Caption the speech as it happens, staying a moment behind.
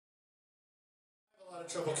lot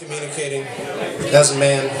of trouble communicating as a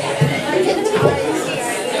man.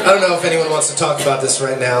 I don't know if anyone wants to talk about this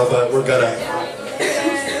right now, but we're gonna.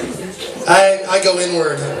 I go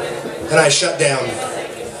inward and I shut down,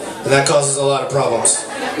 and that causes a lot of problems.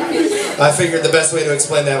 I figured the best way to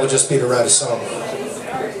explain that would just be to write a song.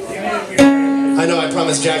 I know I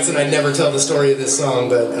promised Jackson I'd never tell the story of this song,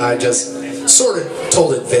 but I just sort of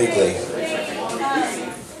told it vaguely.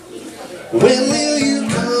 When will you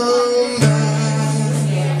come back?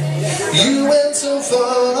 You went so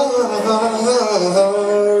far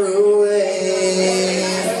away,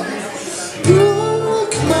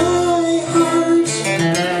 broke my heart.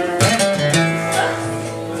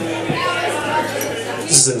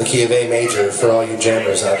 This is in the key of A major for all you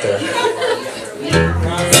jammers out there.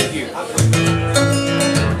 Thank you.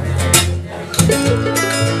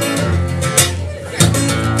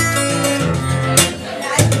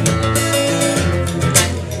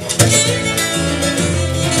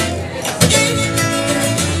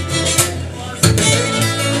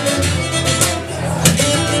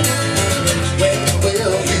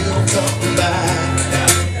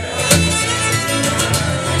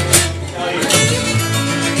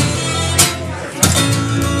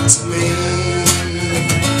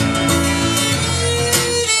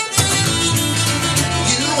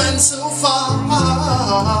 So far away, broke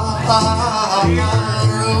my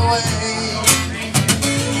heart,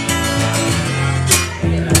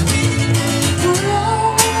 broke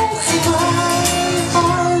my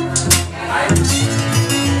heart.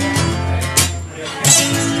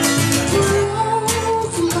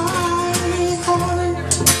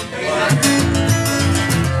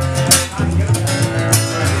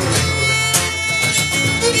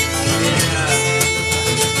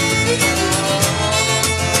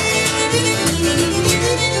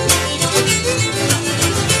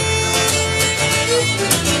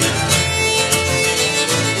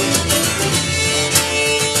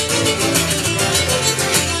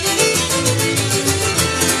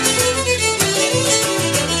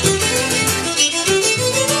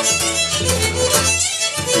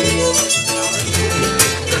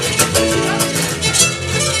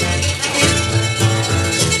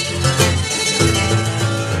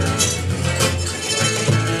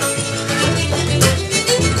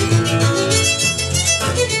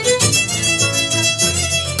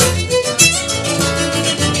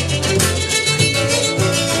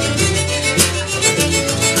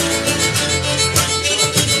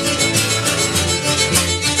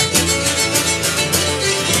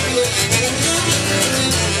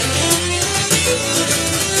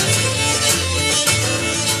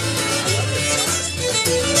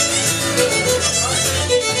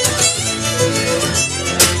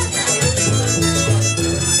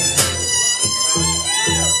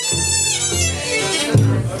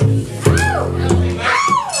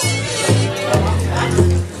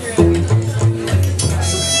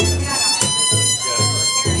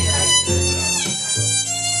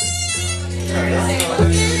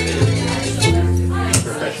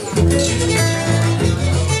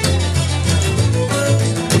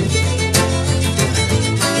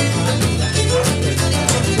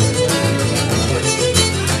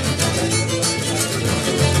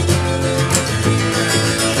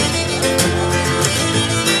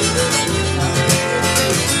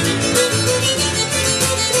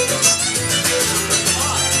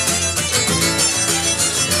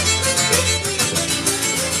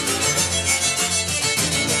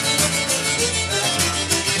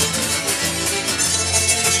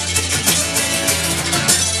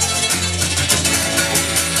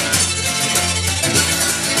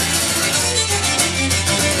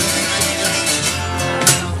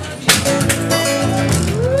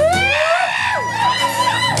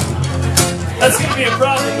 That's gonna be a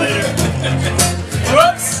problem later.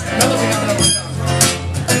 Whoops!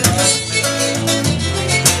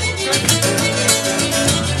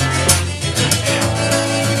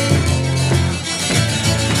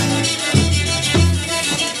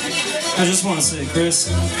 I just want to say, Chris,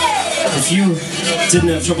 if you didn't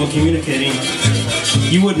have trouble communicating,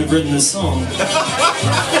 you wouldn't have written this song.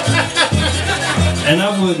 And I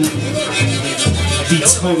wouldn't be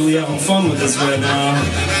totally having fun with this right now.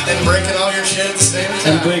 And breaking all your shit at the same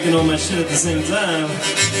time. And breaking all my shit at the same time.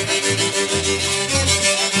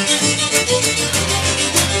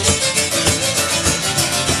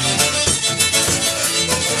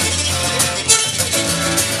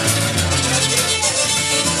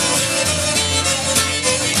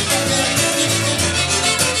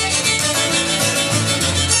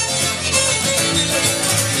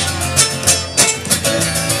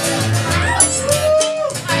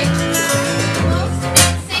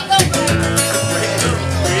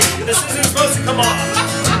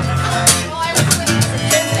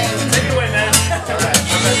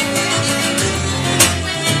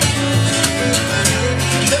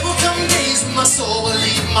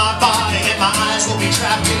 my eyes will be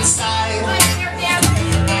trapped inside.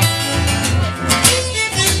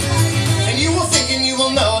 And you will think and you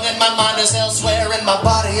will know that my mind is elsewhere and my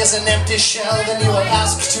body is an empty shell. Then you will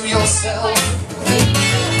ask to yourself,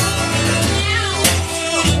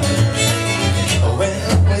 when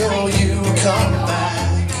will you come back?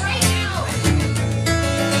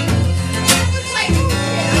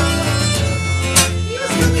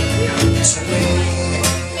 To me.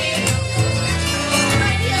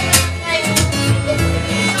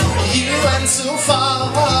 You went so far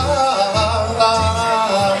away.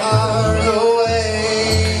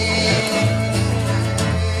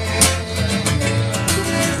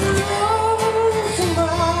 Broke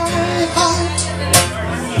my heart.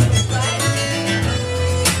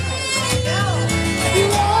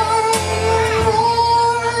 One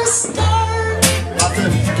star.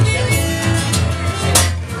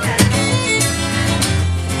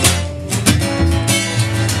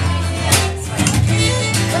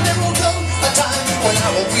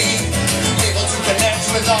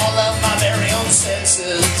 With all of my very own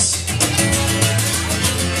senses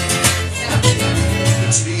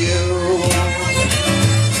to you,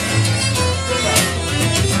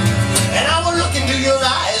 and I will look into your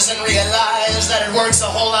eyes and realize that it works a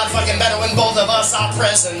whole lot fucking better when both of us are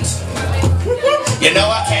present. You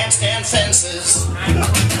know I can't stand fences,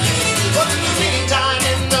 but in the meantime,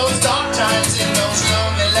 in those dark times, in those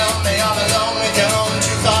lonely, all alone with your own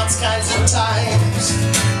two thoughts kinds of times,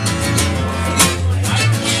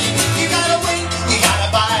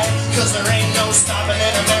 'cause there ain't no stopping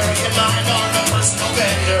an American mind on a personal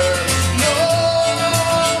vendor. No.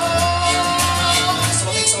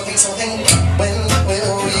 So think, when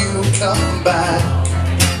will you come back?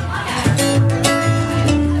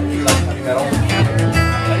 You like heavy metal?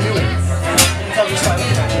 I knew it. Tell me why.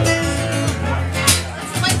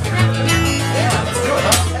 Yeah, let's do it,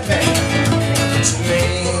 huh? Headbang. To me.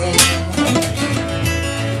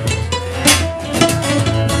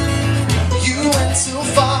 You went too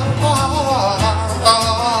far.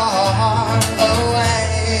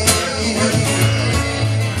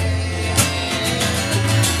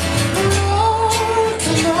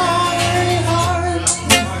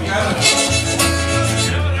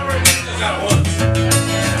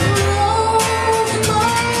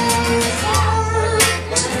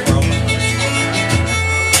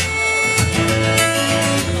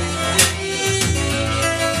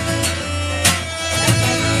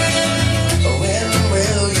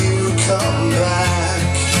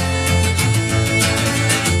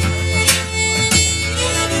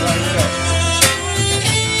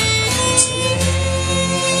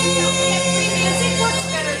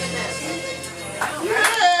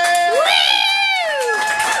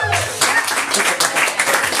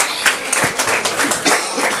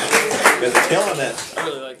 Killing it. I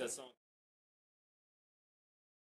really like that song.